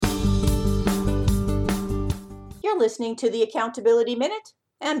You're listening to the Accountability Minute,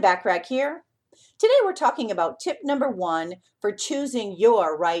 and Backrack here. Today we're talking about tip number 1 for choosing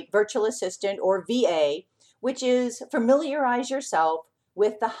your right virtual assistant or VA, which is familiarize yourself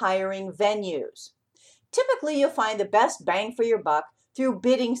with the hiring venues. Typically, you'll find the best bang for your buck through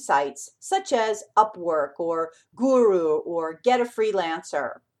bidding sites such as Upwork or Guru or Get a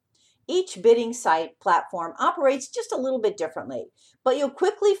Freelancer. Each bidding site platform operates just a little bit differently, but you'll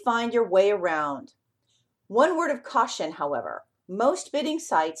quickly find your way around. One word of caution, however, most bidding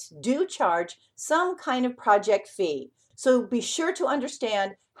sites do charge some kind of project fee, so be sure to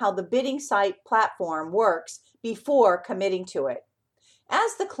understand how the bidding site platform works before committing to it.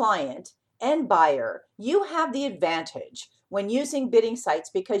 As the client and buyer, you have the advantage when using bidding sites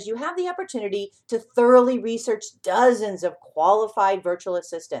because you have the opportunity to thoroughly research dozens of qualified virtual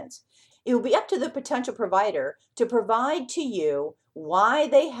assistants. It will be up to the potential provider to provide to you why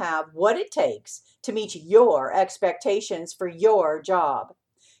they have what it takes to meet your expectations for your job.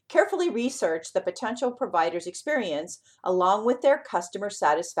 Carefully research the potential provider's experience along with their customer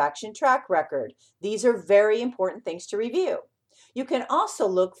satisfaction track record. These are very important things to review. You can also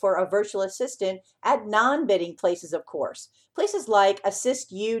look for a virtual assistant at non-bidding places, of course. Places like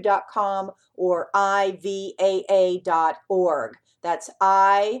assistu.com or ivaa.org. That's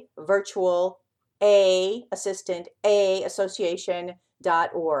I virtual A assistant A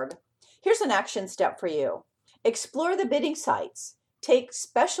association.org. Here's an action step for you. Explore the bidding sites. Take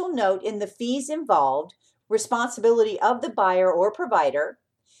special note in the fees involved, responsibility of the buyer or provider.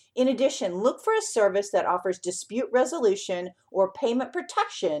 In addition, look for a service that offers dispute resolution or payment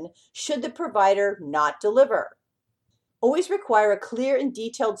protection should the provider not deliver. Always require a clear and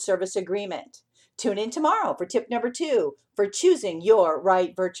detailed service agreement. Tune in tomorrow for tip number 2 for choosing your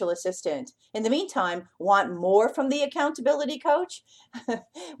right virtual assistant. In the meantime, want more from the Accountability Coach?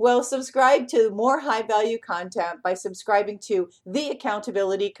 Well, subscribe to more high-value content by subscribing to the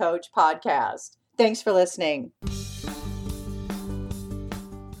Accountability Coach podcast. Thanks for listening.